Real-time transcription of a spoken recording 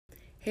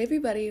Hey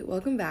everybody,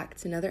 welcome back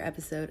to another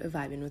episode of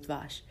Vibin' with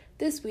Vosh.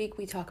 This week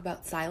we talk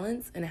about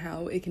silence and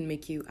how it can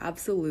make you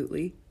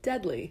absolutely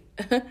deadly.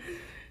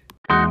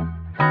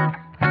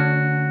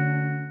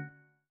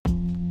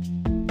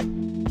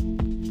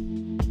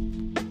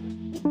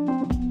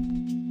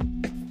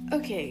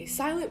 Okay,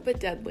 silent but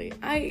deadly.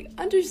 I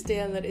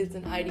understand that it's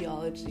an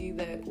ideology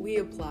that we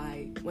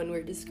apply when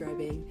we're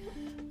describing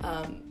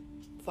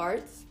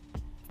farts,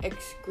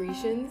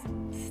 excretions,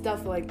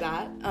 stuff like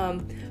that.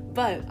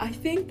 But I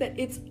think that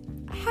it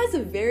has a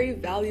very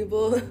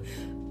valuable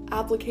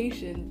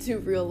application to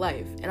real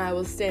life, and I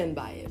will stand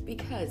by it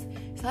because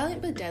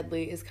silent but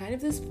deadly is kind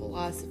of this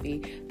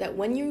philosophy that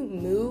when you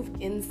move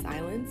in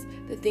silence,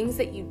 the things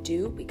that you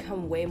do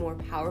become way more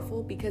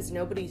powerful because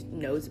nobody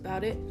knows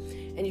about it,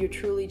 and you're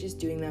truly just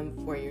doing them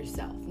for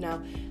yourself.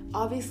 Now,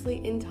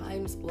 obviously, in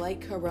times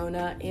like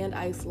Corona and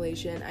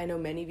isolation, I know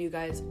many of you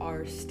guys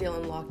are still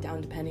in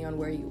lockdown depending on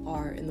where you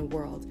are in the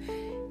world.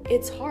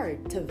 It's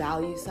hard to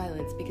value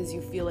silence because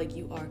you feel like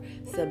you are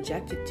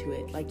subjected to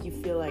it. Like you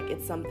feel like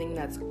it's something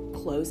that's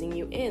closing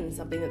you in,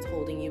 something that's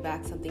holding you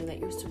back, something that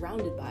you're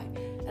surrounded by.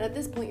 And at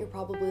this point, you're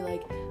probably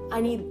like, I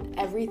need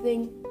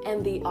everything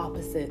and the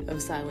opposite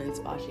of silence,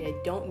 Vashi.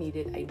 I don't need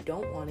it. I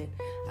don't want it.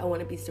 I want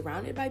to be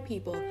surrounded by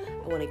people.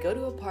 I want to go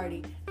to a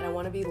party and I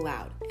want to be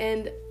loud.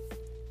 And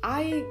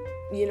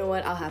you know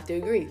what? I'll have to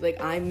agree. Like,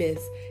 I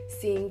miss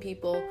seeing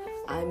people.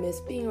 I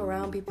miss being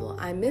around people.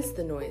 I miss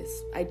the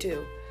noise. I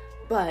do.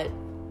 But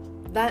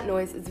that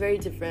noise is very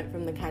different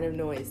from the kind of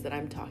noise that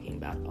I'm talking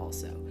about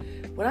also.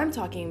 What I'm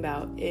talking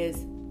about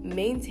is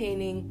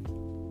maintaining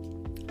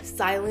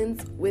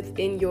silence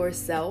within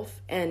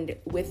yourself and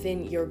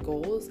within your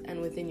goals and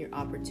within your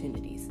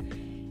opportunities.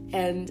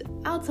 And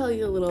I'll tell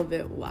you a little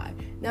bit why.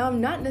 Now, I'm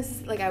not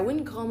necessarily, I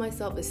wouldn't call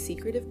myself a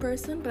secretive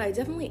person, but I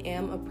definitely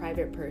am a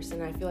private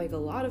person. I feel like a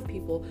lot of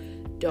people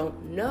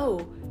don't know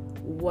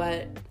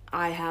what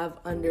I have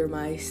under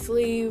my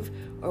sleeve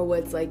or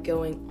what's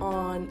going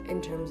on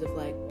in terms of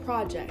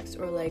projects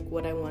or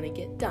what I want to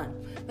get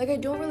done. I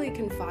don't really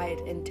confide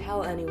and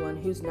tell anyone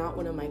who's not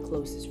one of my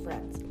closest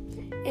friends.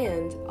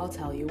 And I'll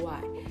tell you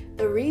why.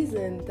 The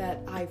reason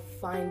that I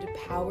find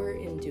power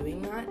in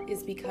doing that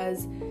is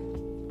because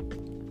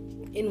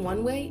in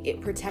one way, it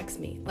protects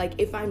me.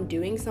 If I'm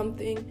doing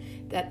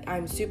something that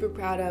I'm super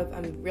proud of,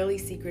 I'm really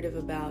secretive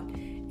about,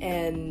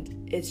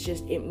 and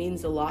it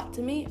means a lot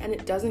to me, and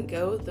it doesn't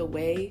go the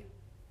way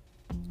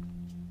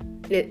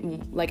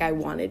I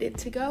wanted it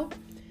to go,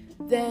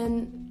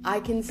 then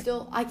I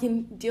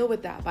can deal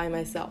with that by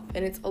myself.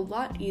 And it's a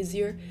lot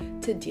easier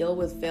to deal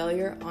with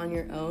failure on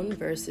your own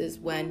versus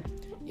when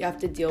you have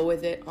to deal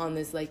with it on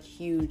this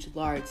huge,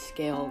 large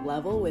scale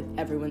level with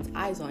everyone's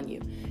eyes on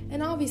you.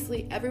 And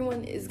obviously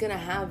everyone is gonna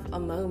have a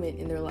moment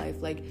in their life,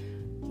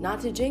 not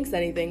to jinx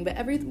anything, but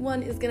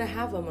everyone is gonna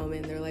have a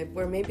moment in their life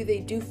where maybe they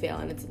do fail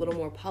and it's a little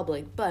more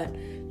public, but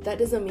that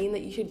doesn't mean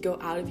that you should go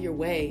out of your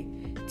way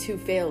to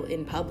fail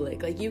in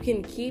public. You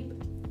can keep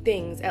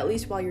things, at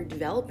least while you're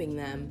developing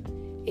them,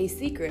 a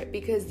secret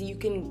because you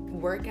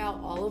can work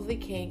out all of the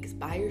kinks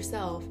by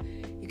yourself.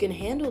 You can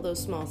handle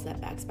those small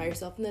setbacks by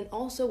yourself, and then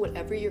also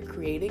whatever you're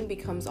creating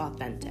becomes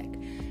authentic.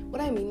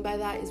 What I mean by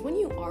that is when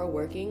you are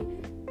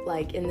working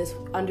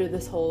under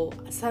this whole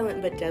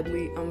silent but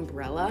deadly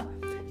umbrella,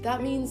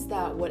 that means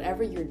that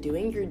whatever you're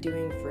doing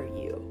for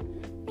you.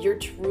 You're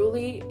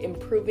truly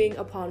improving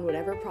upon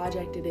whatever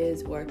project it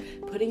is or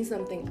putting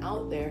something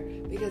out there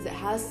because it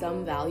has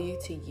some value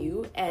to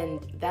you, and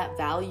that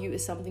value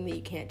is something that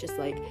you can't just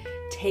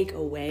take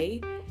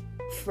away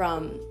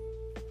from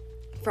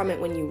it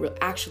when you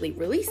actually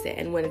release it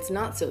and when it's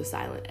not so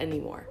silent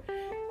anymore.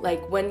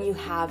 When you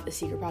have a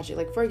secret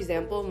project, for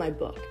example, my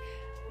book.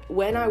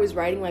 When I was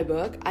writing my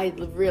book, I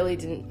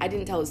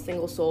didn't tell a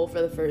single soul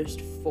for the first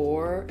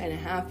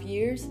 4.5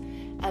 years.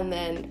 And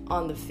then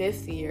on the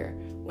 5th year,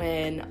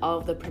 when all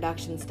of the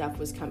production stuff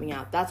was coming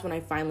out, that's when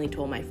I finally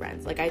told my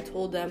friends. I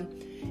told them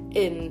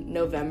in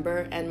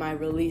November and my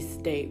release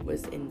date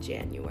was in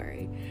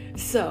January.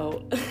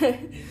 So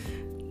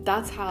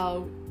that's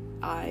how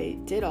I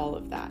did all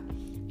of that.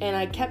 And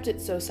I kept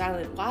it so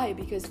silent. Why?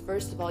 Because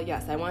first of all,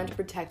 yes, I wanted to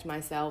protect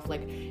myself.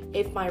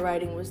 If my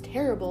writing was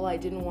terrible, I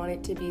didn't want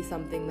it to be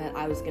something that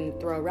I was going to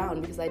throw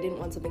around because I didn't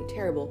want something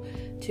terrible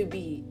to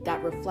be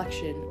that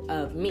reflection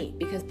of me,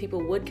 because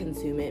people would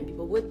consume it and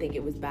people would think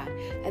it was bad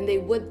and they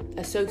would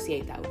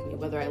associate that with me,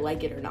 whether I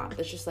like it or not.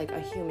 That's just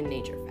a human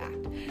nature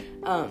fact.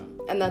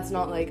 And that's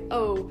not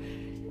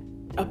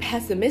a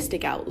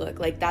pessimistic outlook.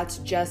 That's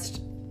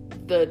just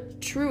the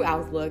true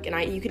outlook.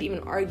 And you could even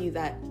argue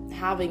that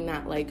having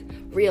that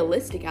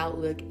realistic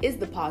outlook is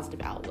the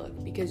positive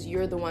outlook, because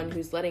you're the one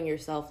who's letting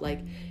yourself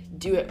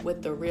do it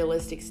with the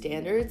realistic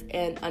standards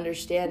and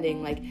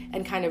understanding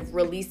and kind of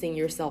releasing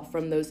yourself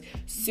from those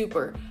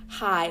super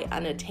high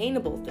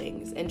unattainable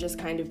things and just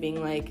kind of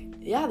being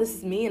yeah, this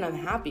is me and I'm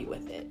happy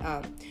with it.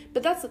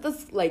 But that's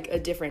a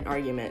different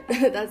argument.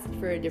 That's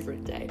for a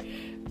different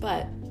day.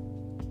 But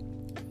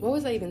what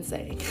was I even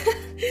saying?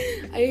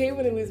 I hate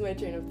when I lose my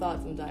train of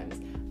thought sometimes.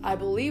 I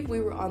believe we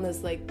were on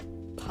this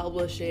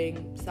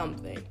publishing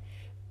something.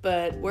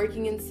 but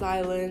working in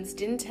silence,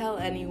 didn't tell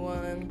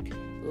anyone,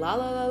 la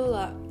la la la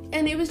la.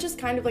 And it was just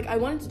kind of like, I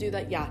wanted to do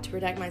that, to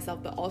protect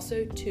myself, but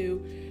also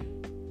to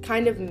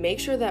kind of make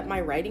sure that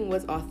my writing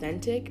was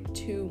authentic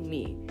to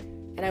me.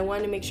 And I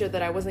wanted to make sure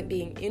that I wasn't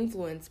being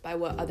influenced by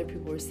what other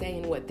people were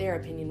saying, what their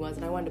opinion was.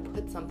 And I wanted to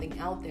put something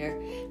out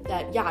there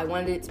that, I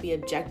wanted it to be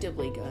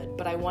objectively good,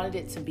 but I wanted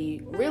it to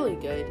be really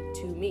good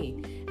to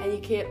me. And you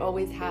can't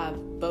always have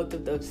both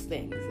of those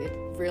things. It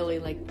really,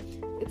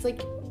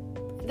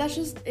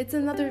 it's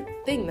another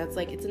thing that's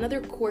it's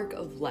another quirk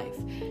of life.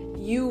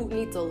 You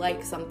need to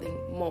like something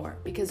more,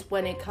 because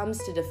when it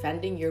comes to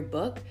defending your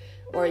book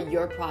or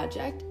your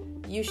project,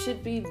 you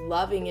should be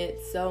loving it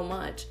so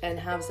much and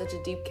have such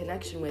a deep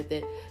connection with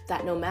it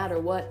that no matter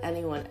what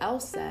anyone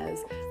else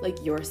says,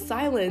 your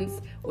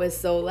silence was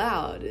so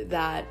loud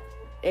that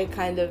it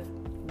kind of,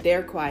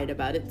 they're quiet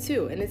about it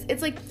too. And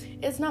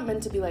it's not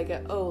meant to be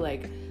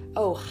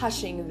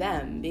hushing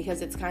them,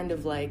 because it's kind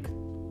of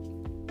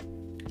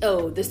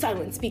the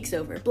silence speaks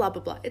over, blah,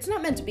 blah, blah. It's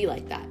not meant to be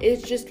like that.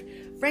 It's just,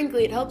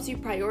 frankly, it helps you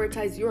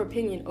prioritize your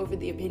opinion over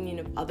the opinion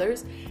of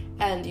others,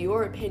 and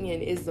your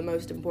opinion is the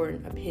most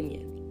important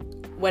opinion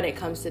when it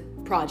comes to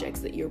projects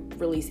that you're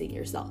releasing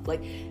yourself.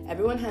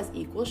 Everyone has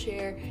equal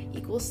share,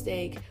 equal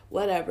stake,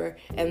 whatever,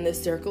 in the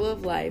circle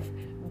of life,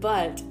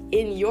 but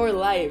in your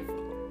life,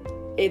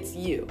 it's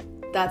you.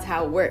 That's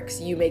how it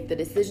works. You make the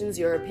decisions,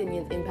 your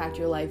opinions impact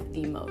your life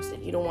the most,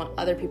 and you don't want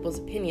other people's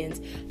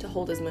opinions to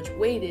hold as much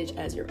weightage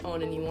as your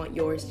own, and you want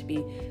yours to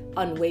be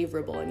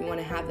unwaverable, and you want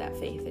to have that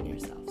faith in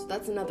yourself. So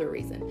that's another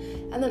reason.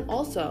 And then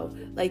also,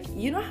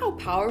 you know how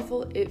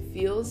powerful it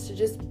feels to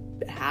just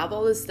have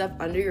all this stuff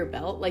under your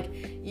belt?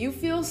 You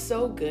feel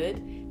so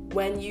good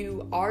when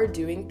you are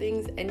doing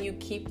things and you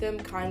keep them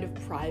kind of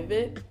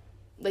private.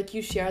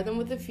 You share them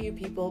with a few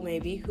people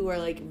maybe who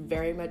are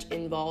very much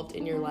involved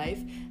in your life,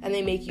 and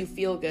they make you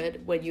feel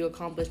good when you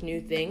accomplish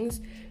new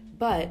things.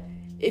 But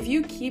if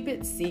you keep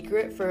it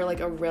secret for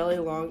a really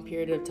long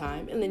period of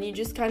time, and then you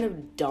just kind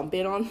of dump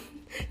it on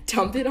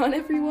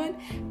everyone,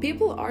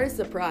 people are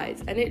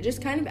surprised, and it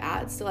just kind of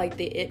adds to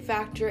the it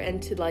factor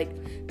and to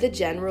the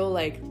general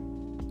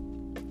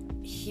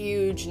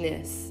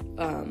hugeness,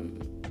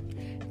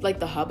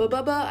 the Hubba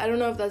Bubba. I don't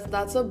know if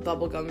that's a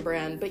bubblegum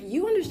brand, but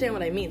you understand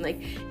what I mean.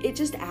 It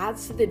just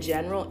adds to the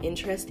general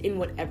interest in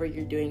whatever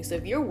you're doing. So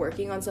if you're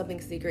working on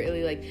something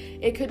secretly,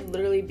 it could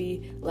literally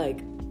be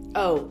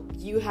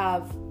you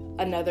have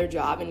another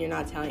job and you're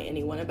not telling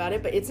anyone about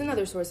it, but it's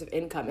another source of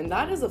income, and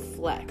that is a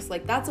flex.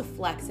 That's a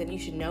flex, and you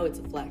should know it's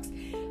a flex.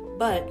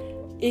 But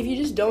if you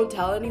just don't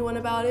tell anyone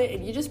about it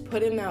and you just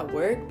put in that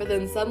work, but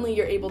then suddenly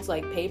you're able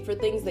to pay for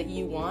things that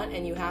you want,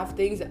 and you have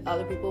things that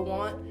other people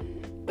want,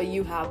 but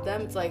you have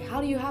them. It's how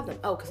do you have them?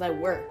 Oh, because I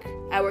work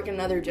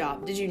another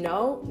job. Did you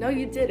know? No,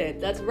 you didn't.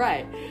 That's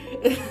right.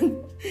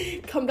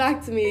 Come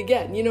back to me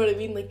again. You know what I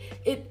mean?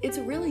 It's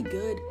a really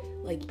good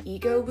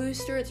ego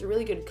booster. It's a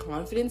really good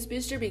confidence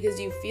booster, because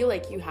you feel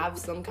you have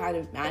some kind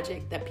of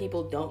magic that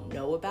people don't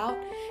know about,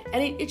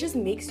 and it just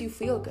makes you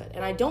feel good.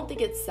 And I don't think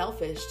it's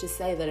selfish to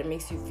say that it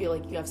makes you feel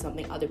you have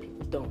something other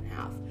people don't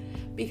have,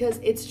 because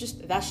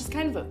that's just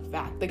kind of a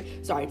fact.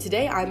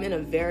 Today I'm in a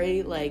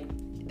very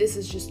this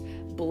is just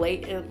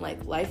blatant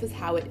life is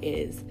how it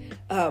is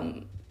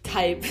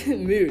type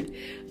mood,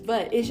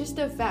 but it's just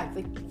a fact.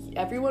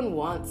 Everyone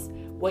wants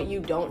what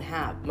you don't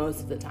have most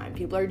of the time.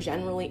 People are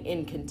generally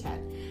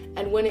incontent,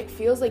 and when it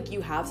feels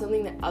you have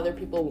something that other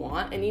people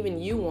want, and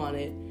even you want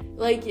it,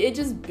 it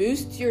just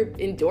boosts your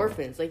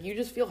endorphins. You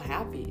just feel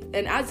happy,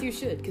 and as you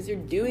should, because you're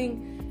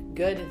doing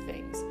good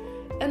things.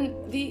 And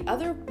the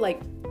other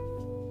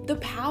the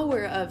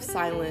power of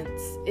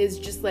silence is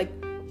just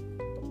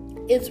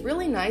it's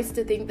really nice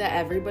to think that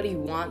everybody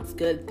wants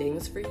good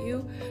things for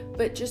you,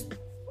 but just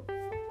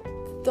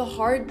the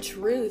hard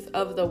truth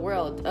of the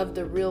world, of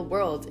the real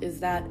world, is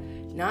that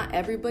not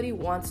everybody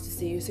wants to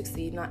see you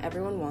succeed. Not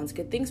everyone wants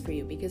good things for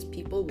you, because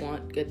people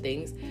want good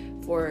things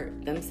for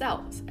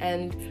themselves.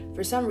 And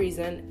for some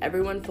reason,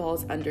 everyone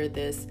falls under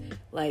this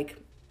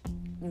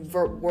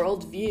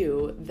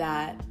worldview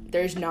that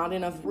there's not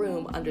enough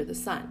room under the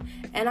sun.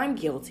 And I'm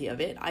guilty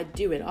of it. I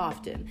do it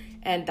often.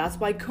 And that's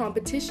why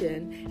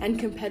competition and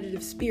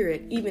competitive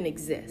spirit even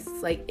exists.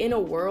 In a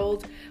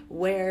world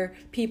where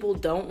people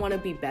don't want to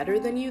be better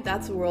than you,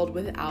 that's a world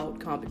without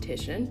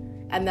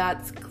competition. And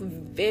that's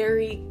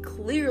very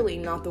clearly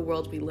not the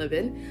world we live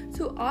in.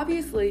 So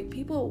obviously,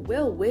 people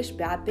will wish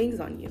bad things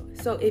on you.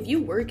 So if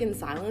you work in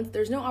silence,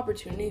 there's no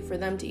opportunity for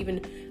them to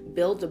even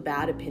build a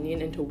bad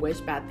opinion and to wish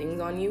bad things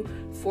on you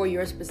for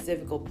your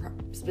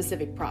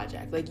specific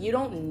project. You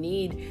don't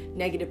need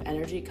negative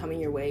energy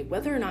coming your way,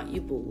 whether or not you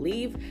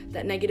believe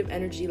that negative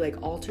energy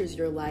alters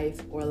your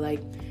life, or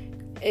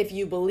if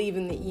you believe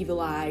in the evil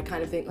eye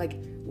kind of thing.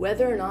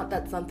 Whether or not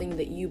that's something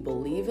that you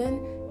believe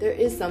in, there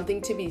is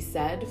something to be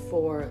said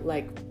for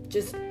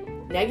just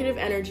negative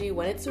energy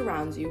when it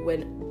surrounds you,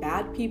 when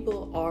bad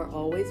people are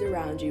always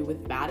around you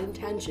with bad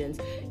intentions.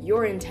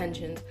 Your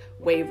intentions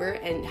waver,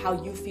 and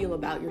how you feel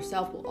about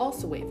yourself will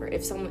also waver.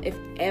 If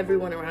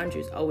everyone around you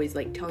is always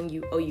like telling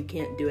you, oh, you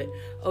can't do it,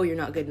 oh, you're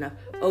not good enough,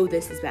 oh,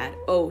 this is bad,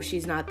 oh,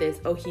 she's not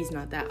this, oh, he's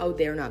not that, oh,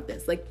 they're not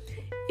this. Like,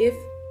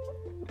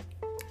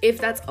 if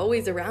that's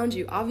always around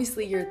you,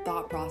 obviously your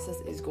thought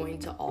process is going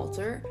to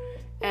alter,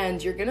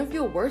 and you're gonna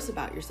feel worse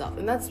about yourself.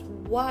 And that's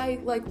why,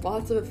 like,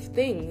 lots of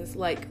things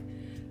like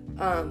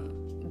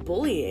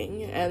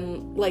bullying,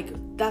 and like,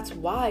 that's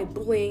why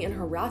bullying and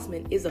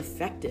harassment is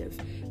effective,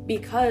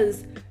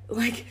 because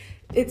like,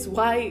 it's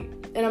why,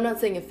 and I'm not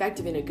saying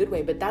effective in a good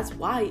way, but that's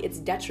why it's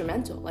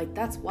detrimental. Like,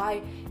 that's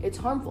why it's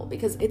harmful,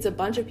 because it's a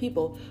bunch of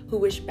people who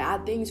wish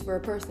bad things for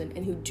a person,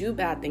 and who do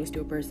bad things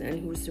to a person,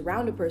 and who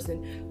surround a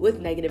person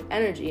with negative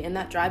energy, and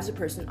that drives a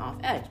person off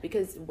edge,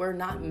 because we're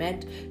not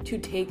meant to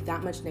take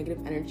that much negative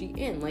energy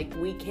in. Like,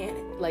 we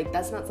can't, like,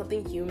 that's not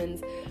something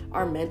humans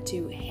are meant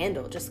to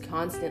handle, just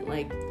constant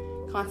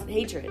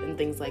hatred and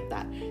things like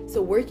that.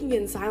 So working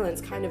in silence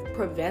kind of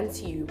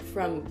prevents you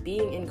from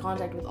being in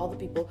contact with all the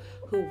people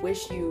who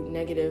wish you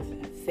negative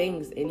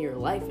things in your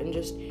life, and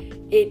just,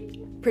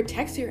 it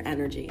protects your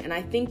energy. And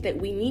I think that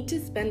we need to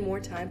spend more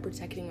time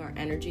protecting our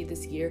energy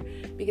this year,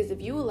 because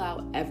if you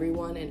allow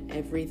everyone and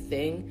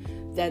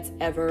everything that's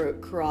ever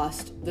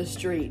crossed the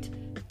street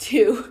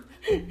to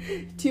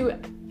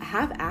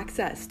have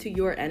access to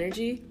your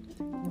energy,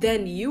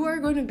 then you are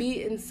going to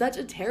be in such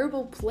a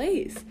terrible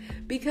place,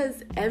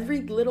 because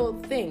every little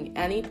thing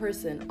any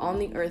person on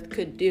the earth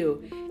could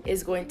do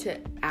is going to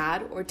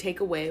add or take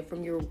away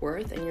from your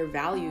worth and your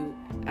value,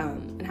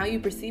 and how you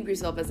perceive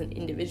yourself as an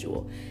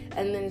individual.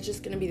 And then it's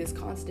just going to be this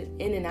constant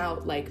in and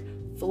out, like,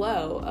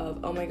 flow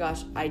of, oh my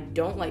gosh, I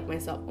don't like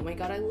myself, oh my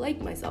god, I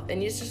like myself.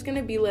 And it's just going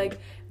to be like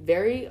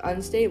very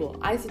unstable,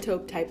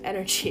 isotope type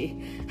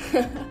energy.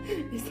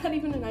 Is that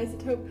even an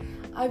isotope?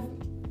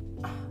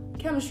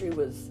 Chemistry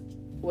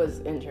was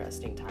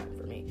interesting time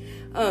for me.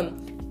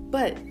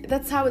 But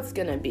that's how it's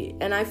gonna be.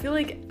 And I feel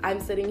like I'm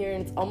sitting here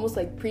and it's almost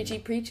like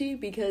preachy,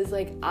 because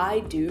like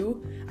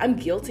I'm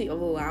guilty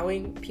of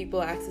allowing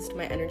people access to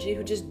my energy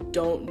who just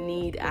don't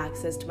need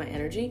access to my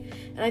energy.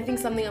 And I think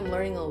something I'm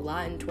learning a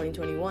lot in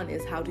 2021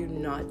 is how to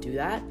not do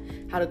that,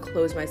 how to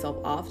close myself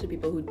off to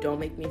people who don't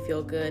make me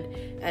feel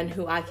good, and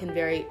who I can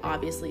very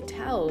obviously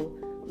tell,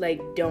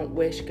 like, don't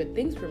wish good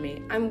things for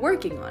me. I'm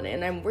working on it,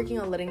 and I'm working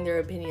on letting their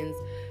opinions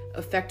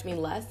affect me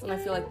less. And I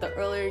feel like the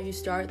earlier you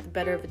start, the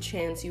better of a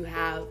chance you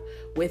have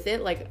with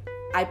it. Like,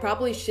 I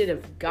probably should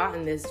have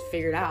gotten this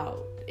figured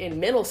out in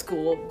middle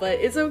school, but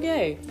it's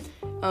okay.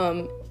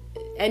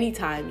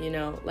 Anytime,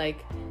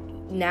 like,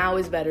 now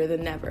is better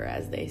than never,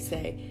 as they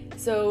say.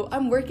 So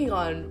I'm working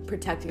on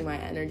protecting my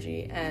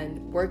energy and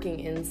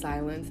working in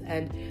silence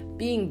and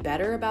being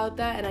better about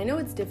that. And I know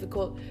it's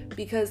difficult,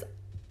 because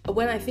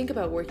when I think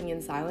about working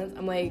in silence,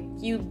 I'm like,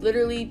 you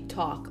literally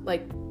talk.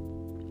 Like,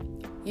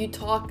 you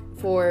talk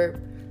for,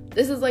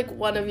 this is like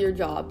one of your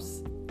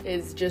jobs,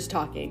 is just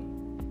talking.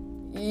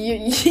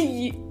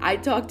 I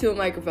talk to a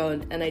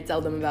microphone and I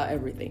tell them about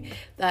everything.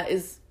 That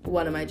is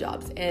one of my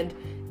jobs. And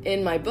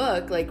in my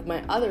book, like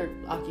my other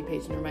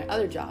occupation or my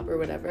other job or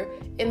whatever,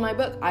 in my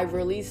book, I've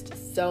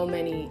released so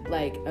many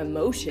like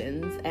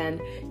emotions,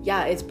 and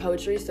yeah, it's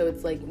poetry, so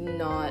it's like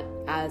not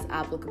as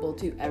applicable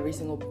to every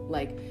single,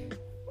 like,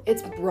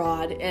 it's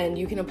broad and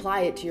you can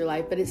apply it to your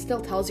life, but it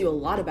still tells you a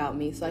lot about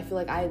me. So I feel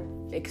like I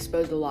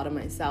exposed a lot of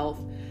myself.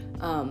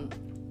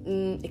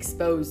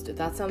 Exposed,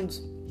 that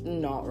sounds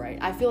not right.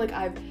 I feel like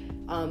I've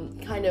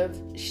kind of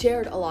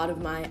shared a lot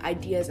of my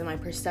ideas and my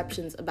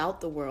perceptions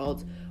about the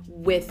world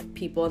with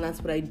people, and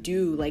that's what I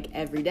do like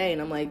every day.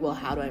 And I'm like, well,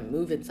 how do I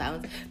move in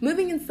silence?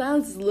 Moving in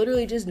silence is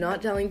literally just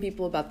not telling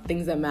people about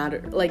things that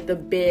matter, like the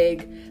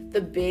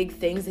big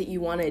things that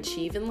you want to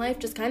achieve in life,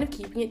 just kind of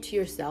keeping it to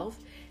yourself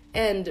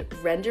and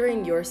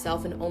rendering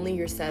yourself and only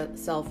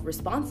yourself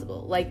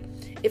responsible. Like,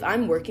 if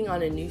I'm working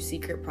on a new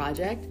secret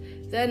project,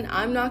 then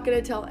I'm not going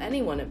to tell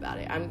anyone about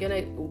it. I'm going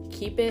to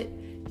keep it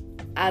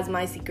as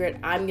my secret.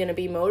 I'm going to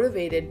be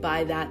motivated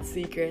by that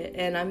secret,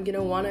 and I'm going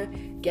to want to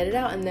get it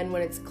out. And then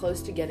when it's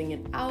close to getting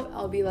it out,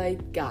 I'll be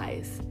like,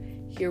 guys,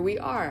 here we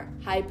are.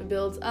 Hype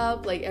builds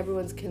up, like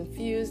everyone's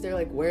confused. They're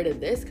like, where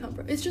did this come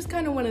from? It's just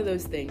kind of one of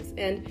those things.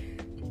 And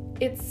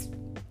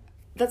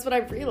that's what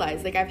I've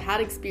realized. Like, I've had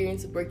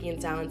experience with working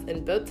in silence,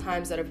 and both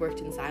times that I've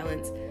worked in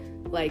silence,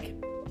 like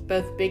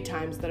both big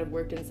times that I've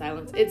worked in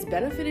silence, it's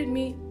benefited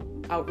me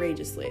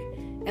outrageously.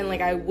 And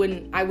like, I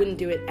wouldn't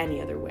do it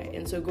any other way.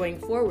 And so going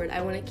forward, I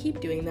want to keep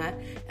doing that.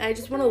 And I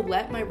just want to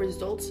let my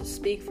results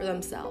speak for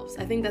themselves.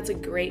 I think that's a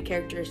great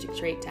characteristic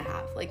trait to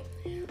have. Like,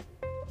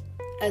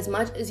 as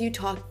much as you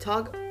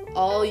talk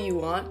all you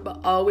want,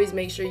 but always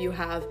make sure you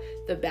have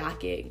the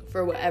backing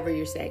for whatever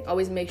you're saying.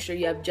 Always make sure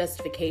you have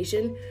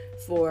justification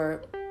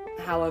for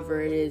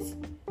however it is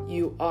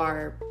you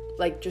are,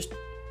 like, just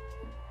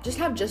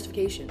have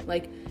justification.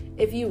 Like,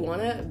 if you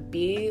want to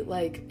be a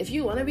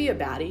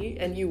baddie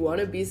and you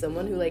want to be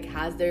someone who like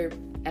has their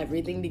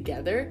everything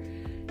together,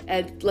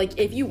 and like,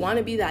 if you want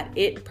to be that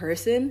it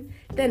person,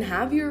 then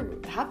have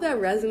that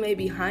resume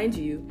behind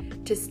you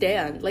to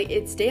stand. Like,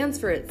 it stands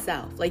for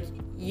itself. Like,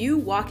 you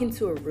walk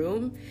into a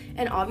room,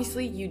 and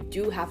obviously you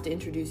do have to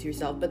introduce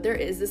yourself, but there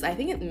is this, I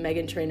think it's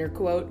Meghan Trainor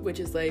quote, which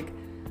is like,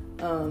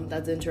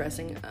 that's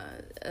interesting,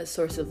 a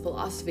source of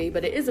philosophy,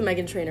 but it is a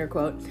Meghan Trainor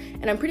quote,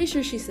 and I'm pretty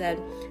sure she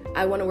said,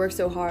 I want to work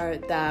so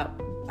hard that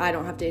I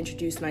don't have to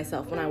introduce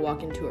myself when I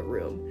walk into a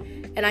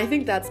room. And I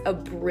think that's a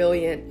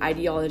brilliant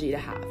ideology to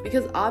have,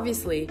 because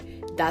obviously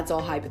that's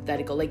all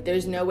hypothetical. Like,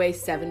 there's no way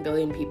 7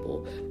 billion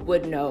people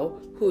would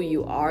know who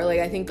you are. Like,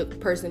 I think the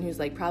person who's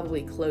like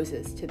probably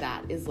closest to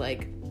that is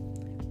like,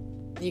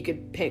 you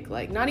could pick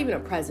like not even a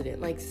president,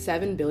 like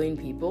 7 billion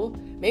people,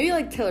 maybe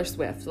like Taylor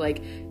Swift,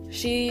 like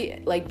she,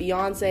 like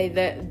Beyonce,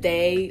 that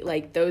they,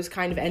 like those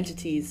kind of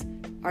entities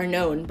are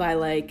known by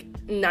like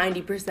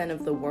 90%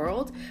 of the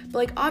world. But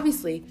like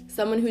obviously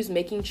someone who's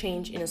making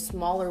change in a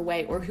smaller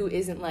way, or who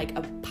isn't like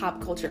a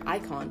pop culture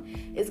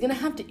icon, is gonna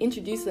have to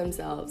introduce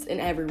themselves in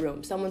every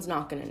room. Someone's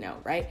not gonna know,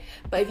 right?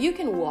 But if you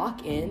can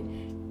walk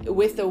in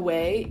with a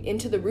way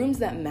into the rooms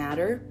that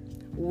matter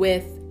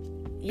with,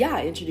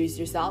 introduce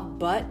yourself,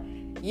 but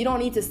you don't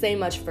need to say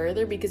much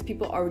further because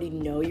people already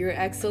know you're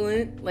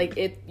excellent. Like,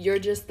 you're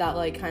just that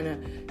like kind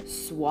of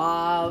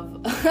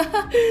suave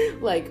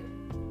like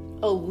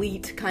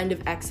elite kind of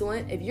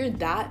excellent. If you're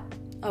that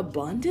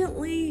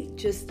abundantly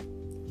just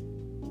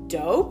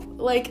dope,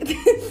 like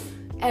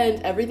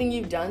and everything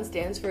you've done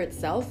stands for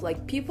itself,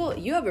 like people,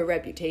 you have a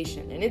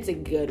reputation, and it's a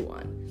good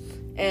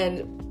one.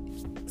 And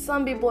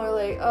some people are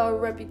like, oh,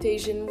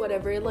 reputation,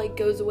 whatever, it like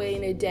goes away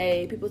in a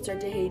day. People start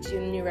to hate you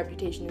and your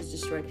reputation is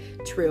destroyed.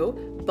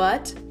 True,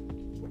 but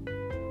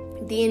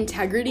the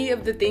integrity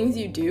of the things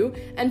you do,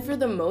 and for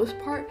the most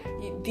part,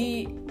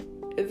 the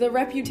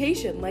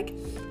reputation, like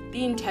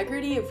the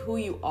integrity of who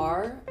you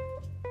are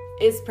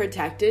is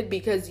protected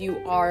because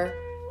you are,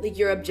 like,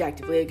 you're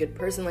objectively a good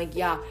person. Like,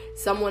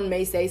 someone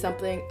may say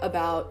something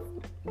about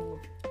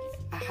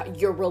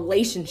your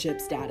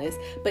relationship status,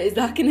 but is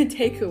that going to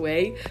take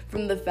away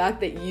from the fact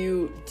that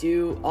you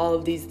do all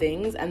of these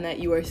things and that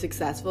you are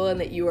successful and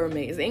that you are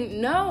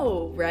amazing?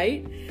 No,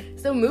 right?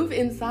 So move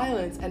in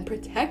silence and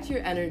protect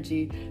your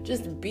energy.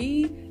 Just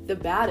be the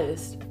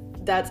baddest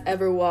that's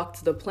ever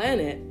walked the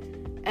planet,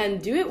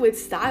 and do it with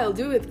style,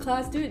 do it with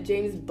class, do it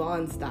James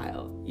Bond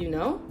style, you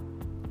know?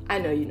 I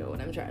know you know what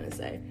I'm trying to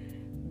say.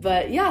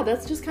 But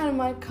that's just kind of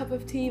my cup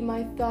of tea,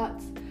 my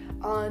thoughts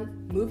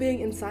on moving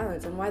in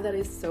silence and why that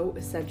is so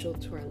essential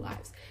to our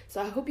lives. So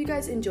I hope you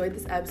guys enjoyed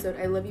this episode.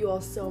 I love you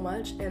all so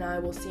much, and I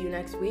will see you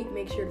next week.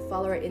 Make sure to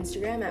follow our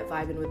Instagram at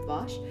Vibin' with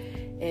Vosh.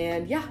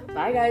 And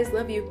bye guys,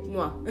 love you.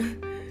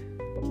 Mwah.